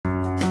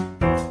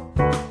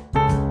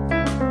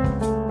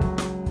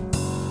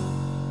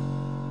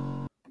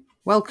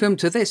Welcome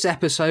to this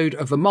episode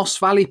of the Moss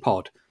Valley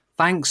Pod.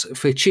 Thanks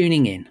for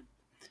tuning in.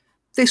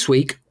 This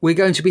week, we're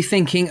going to be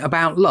thinking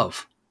about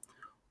love.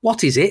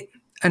 What is it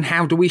and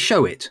how do we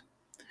show it?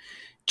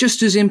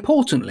 Just as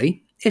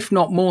importantly, if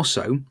not more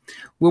so,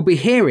 we'll be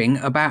hearing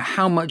about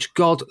how much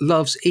God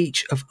loves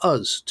each of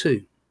us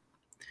too.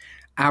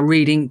 Our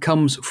reading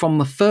comes from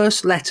the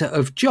first letter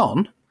of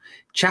John,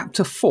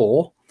 chapter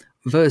 4,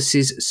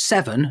 verses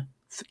 7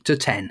 to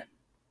 10.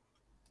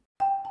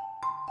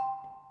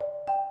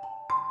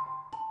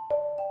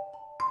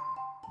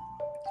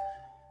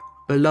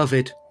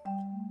 Beloved,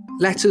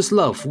 let us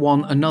love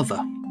one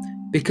another,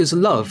 because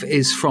love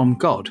is from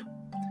God.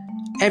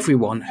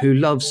 Everyone who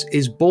loves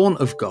is born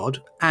of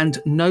God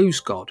and knows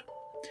God.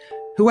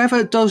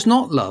 Whoever does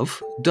not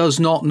love does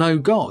not know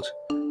God,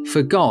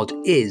 for God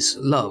is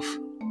love.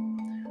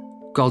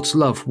 God's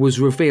love was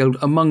revealed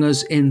among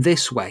us in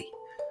this way.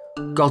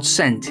 God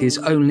sent his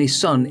only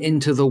Son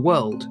into the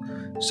world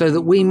so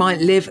that we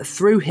might live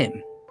through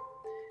him.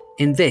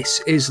 In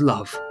this is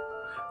love,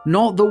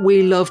 not that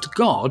we loved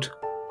God,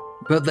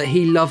 but that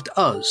he loved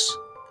us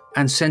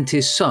and sent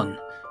his Son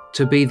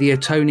to be the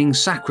atoning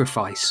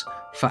sacrifice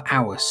for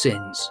our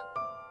sins.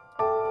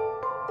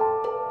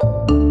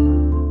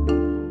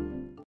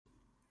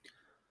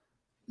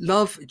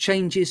 Love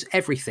changes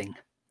everything,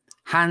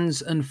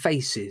 hands and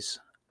faces,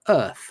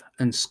 earth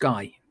and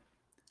sky.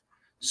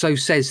 So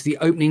says the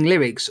opening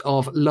lyrics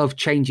of Love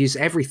Changes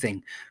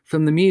Everything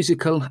from the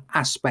musical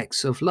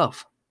Aspects of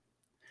Love.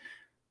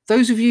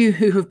 Those of you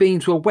who have been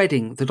to a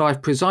wedding that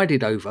I've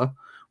presided over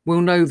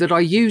will know that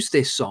I use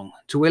this song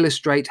to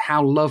illustrate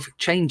how love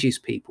changes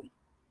people.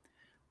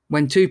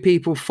 When two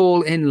people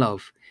fall in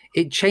love,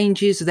 it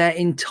changes their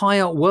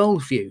entire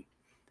worldview.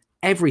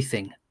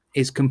 Everything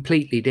is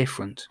completely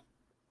different.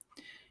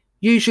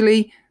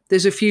 Usually,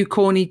 there's a few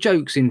corny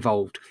jokes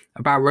involved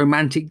about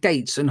romantic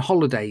dates and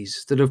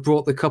holidays that have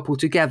brought the couple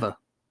together.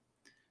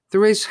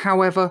 There is,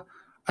 however,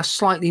 a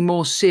slightly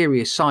more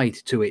serious side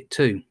to it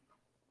too.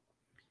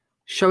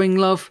 Showing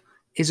love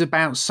is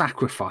about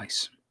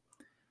sacrifice.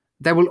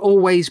 There will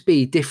always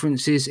be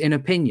differences in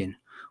opinion,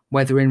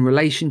 whether in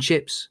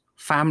relationships,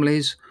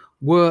 families,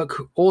 work,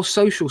 or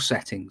social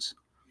settings.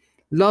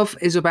 Love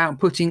is about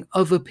putting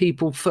other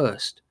people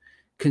first,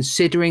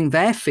 considering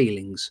their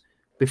feelings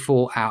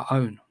before our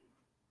own.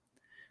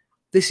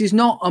 This is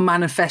not a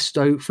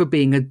manifesto for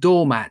being a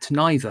doormat,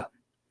 neither.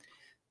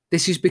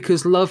 This is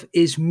because love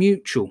is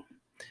mutual.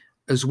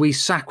 As we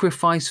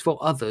sacrifice for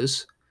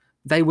others,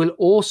 they will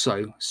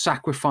also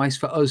sacrifice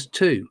for us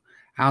too,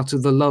 out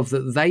of the love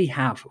that they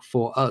have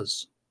for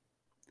us.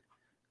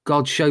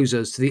 God shows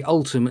us the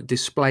ultimate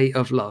display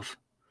of love.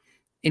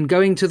 In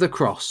going to the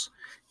cross,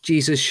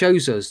 Jesus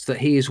shows us that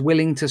he is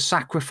willing to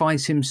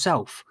sacrifice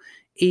himself,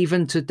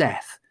 even to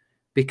death,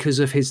 because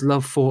of his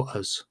love for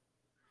us.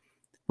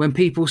 When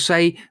people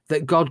say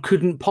that God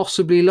couldn't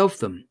possibly love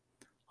them,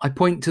 I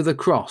point to the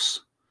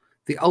cross,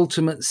 the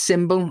ultimate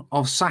symbol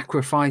of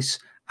sacrifice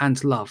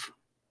and love.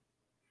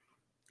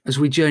 As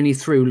we journey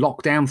through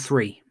Lockdown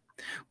 3,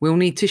 we'll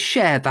need to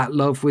share that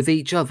love with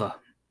each other.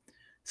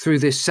 Through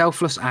this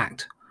selfless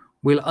act,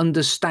 we'll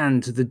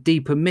understand the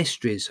deeper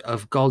mysteries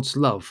of God's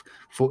love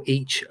for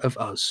each of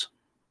us.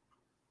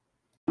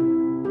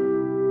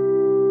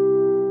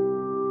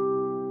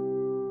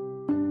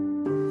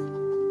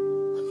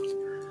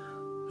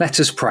 Let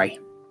us pray.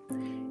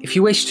 If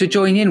you wish to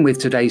join in with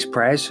today's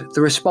prayers,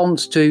 the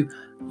response to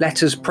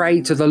 "Let us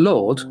pray to the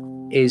Lord"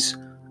 is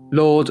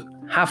 "Lord,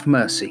 have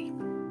mercy."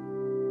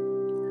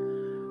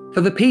 For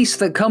the peace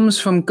that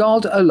comes from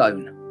God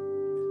alone,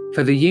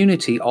 for the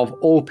unity of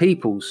all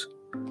peoples,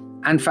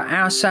 and for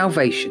our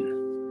salvation,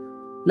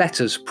 let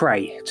us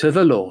pray to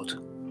the Lord.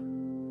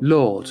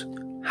 Lord,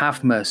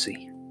 have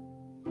mercy.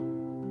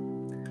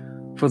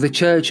 For the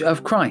Church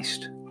of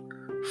Christ,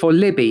 for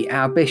Libby,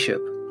 our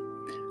Bishop,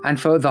 and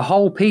for the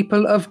whole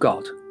people of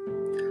God,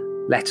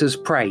 let us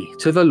pray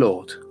to the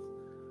Lord.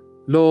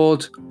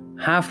 Lord,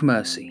 have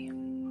mercy.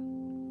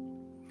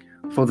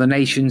 For the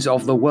nations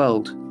of the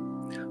world,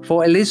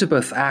 for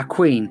Elizabeth, our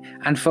Queen,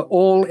 and for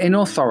all in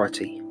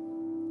authority,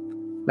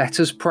 let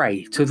us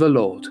pray to the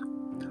Lord.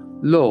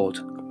 Lord,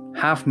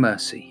 have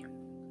mercy.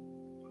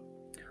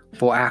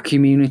 For our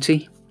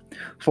community,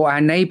 for our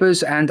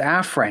neighbours and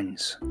our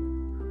friends,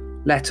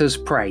 let us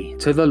pray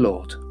to the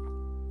Lord.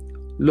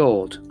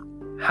 Lord,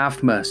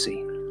 have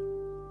mercy.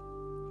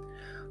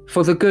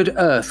 For the good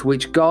earth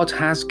which God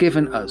has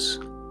given us,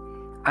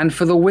 and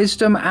for the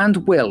wisdom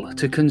and will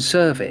to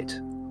conserve it,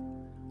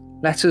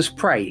 let us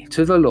pray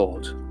to the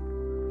Lord.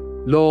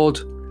 Lord,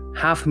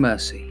 have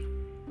mercy.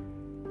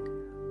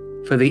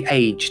 For the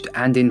aged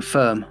and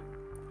infirm,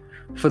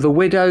 for the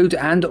widowed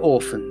and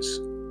orphans,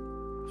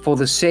 for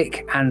the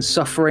sick and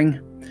suffering,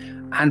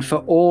 and for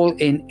all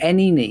in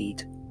any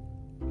need,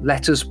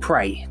 let us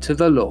pray to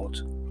the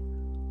Lord.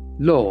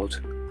 Lord,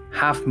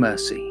 have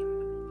mercy.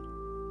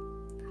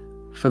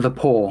 For the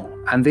poor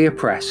and the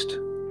oppressed,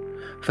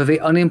 for the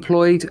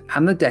unemployed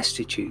and the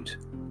destitute,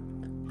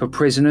 for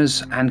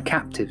prisoners and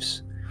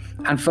captives,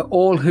 and for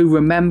all who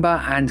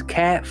remember and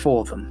care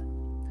for them,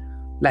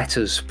 Let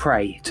us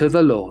pray to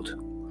the Lord.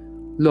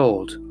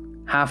 Lord,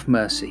 have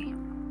mercy.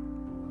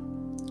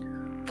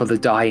 For the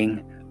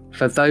dying,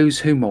 for those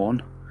who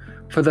mourn,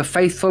 for the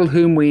faithful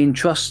whom we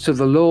entrust to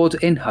the Lord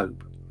in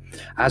hope,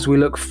 as we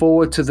look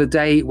forward to the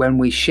day when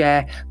we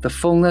share the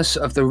fullness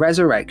of the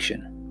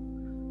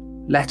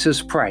resurrection, let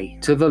us pray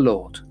to the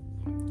Lord.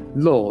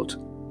 Lord,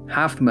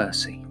 have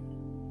mercy.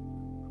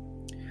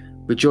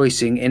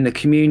 Rejoicing in the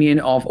communion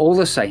of all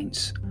the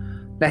saints,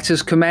 let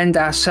us commend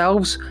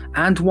ourselves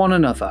and one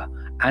another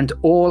and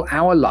all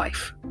our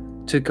life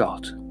to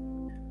God.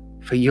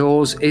 For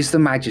yours is the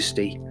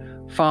majesty,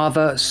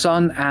 Father,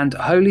 Son, and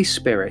Holy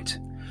Spirit.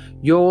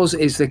 Yours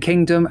is the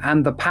kingdom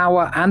and the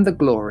power and the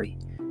glory,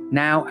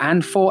 now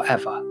and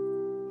forever.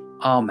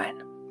 Amen.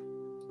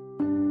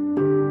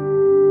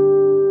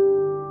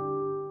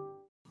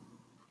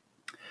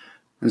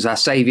 As our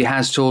Saviour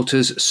has taught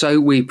us, so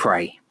we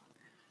pray.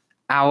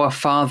 Our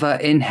Father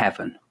in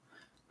heaven,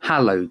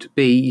 hallowed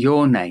be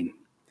your name.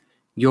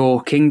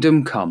 Your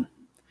kingdom come,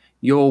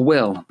 your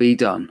will be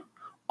done,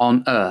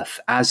 on earth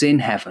as in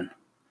heaven.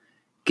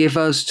 Give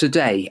us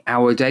today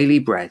our daily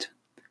bread.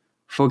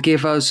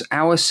 Forgive us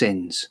our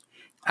sins,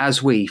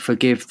 as we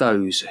forgive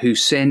those who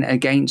sin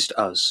against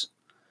us.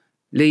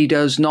 Lead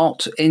us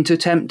not into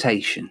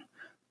temptation,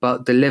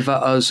 but deliver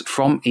us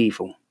from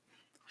evil.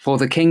 For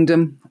the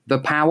kingdom, the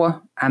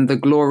power, and the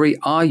glory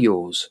are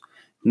yours,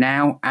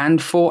 now and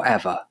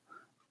forever.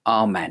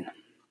 Amen.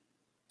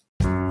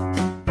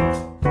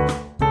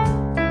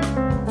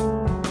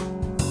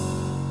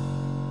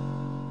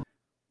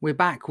 We're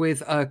back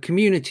with a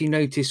community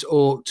notice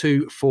or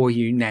two for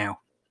you now.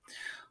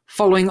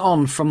 Following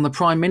on from the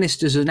Prime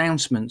Minister's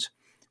announcement,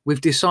 we've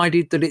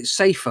decided that it's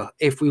safer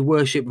if we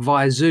worship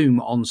via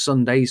Zoom on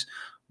Sundays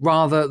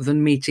rather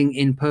than meeting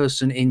in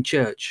person in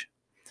church.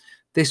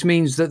 This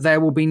means that there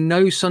will be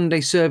no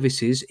Sunday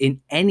services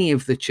in any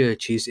of the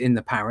churches in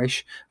the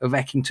parish of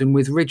Eckington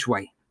with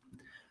Ridgeway.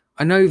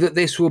 I know that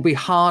this will be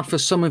hard for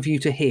some of you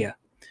to hear,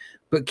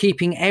 but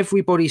keeping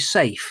everybody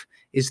safe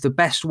is the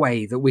best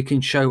way that we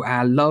can show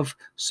our love,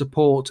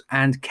 support,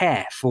 and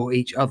care for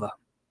each other.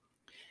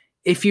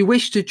 If you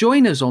wish to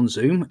join us on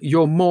Zoom,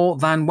 you're more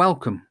than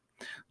welcome.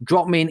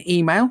 Drop me an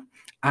email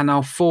and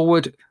I'll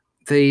forward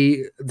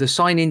the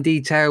sign-in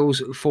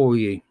details for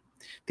you.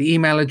 The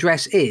email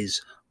address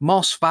is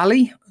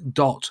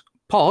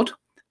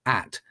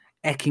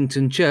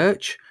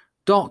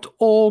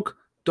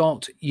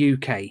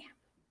mossvalley.pod@eckingtonchurch.org.uk.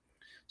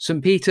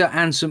 St Peter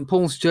and St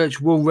Paul's Church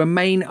will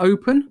remain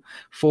open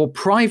for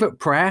private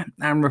prayer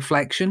and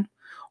reflection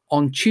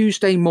on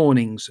Tuesday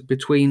mornings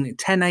between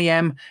 10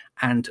 a.m.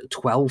 and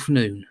 12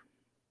 noon.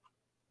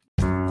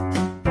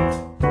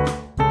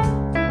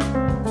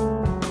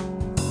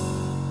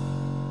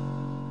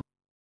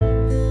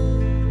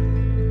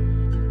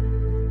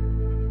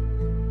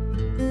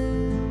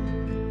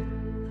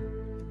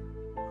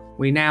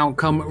 We now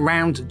come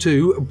round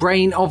to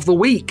Brain of the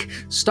Week,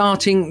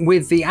 starting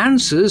with the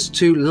answers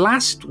to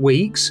last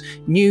week's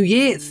New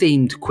Year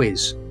themed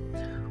quiz.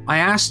 I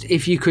asked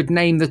if you could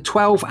name the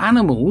 12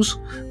 animals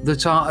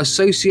that are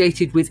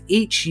associated with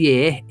each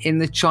year in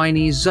the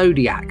Chinese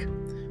zodiac.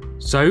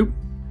 So,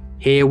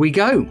 here we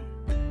go.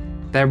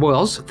 There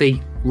was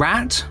the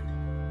rat,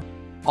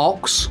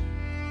 ox,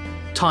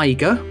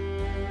 tiger,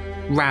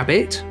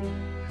 rabbit,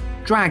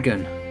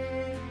 dragon,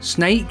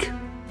 snake,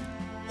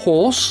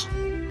 horse,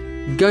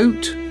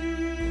 goat,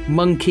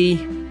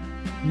 monkey,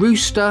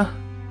 rooster,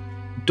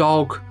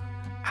 dog,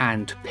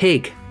 and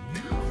pig.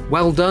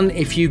 Well done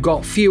if you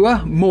got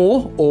fewer,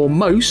 more, or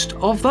most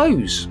of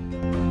those.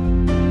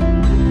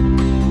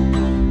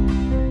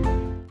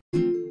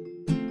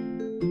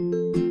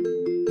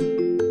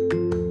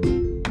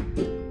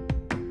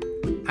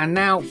 And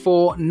now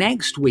for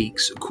next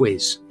week's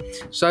quiz.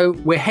 So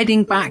we're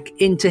heading back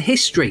into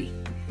history.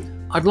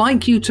 I'd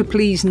like you to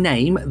please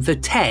name the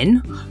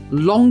 10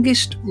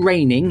 longest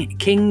reigning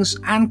kings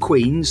and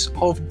queens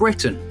of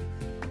Britain.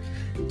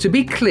 To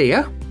be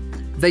clear,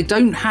 they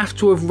don't have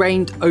to have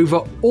reigned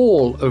over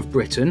all of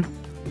Britain,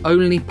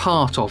 only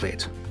part of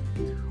it.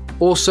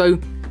 Also,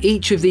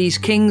 each of these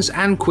kings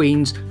and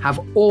queens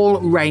have all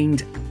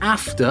reigned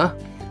after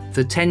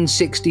the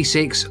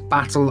 1066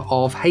 Battle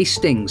of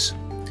Hastings.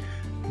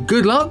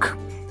 Good luck!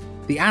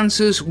 The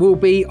answers will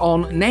be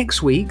on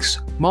next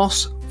week's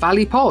Moss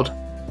Valley Pod.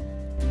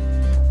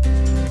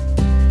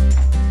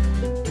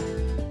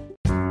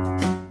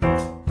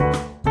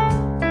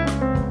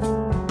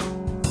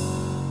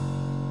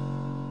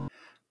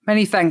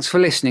 Many thanks for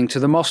listening to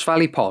the Moss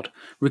Valley Pod,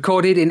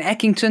 recorded in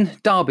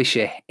Eckington,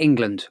 Derbyshire,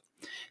 England.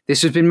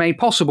 This has been made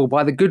possible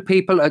by the good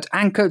people at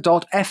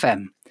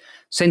Anchor.fm,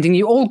 sending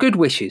you all good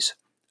wishes.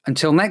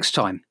 Until next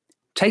time,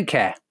 take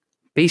care,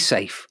 be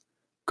safe,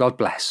 God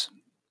bless.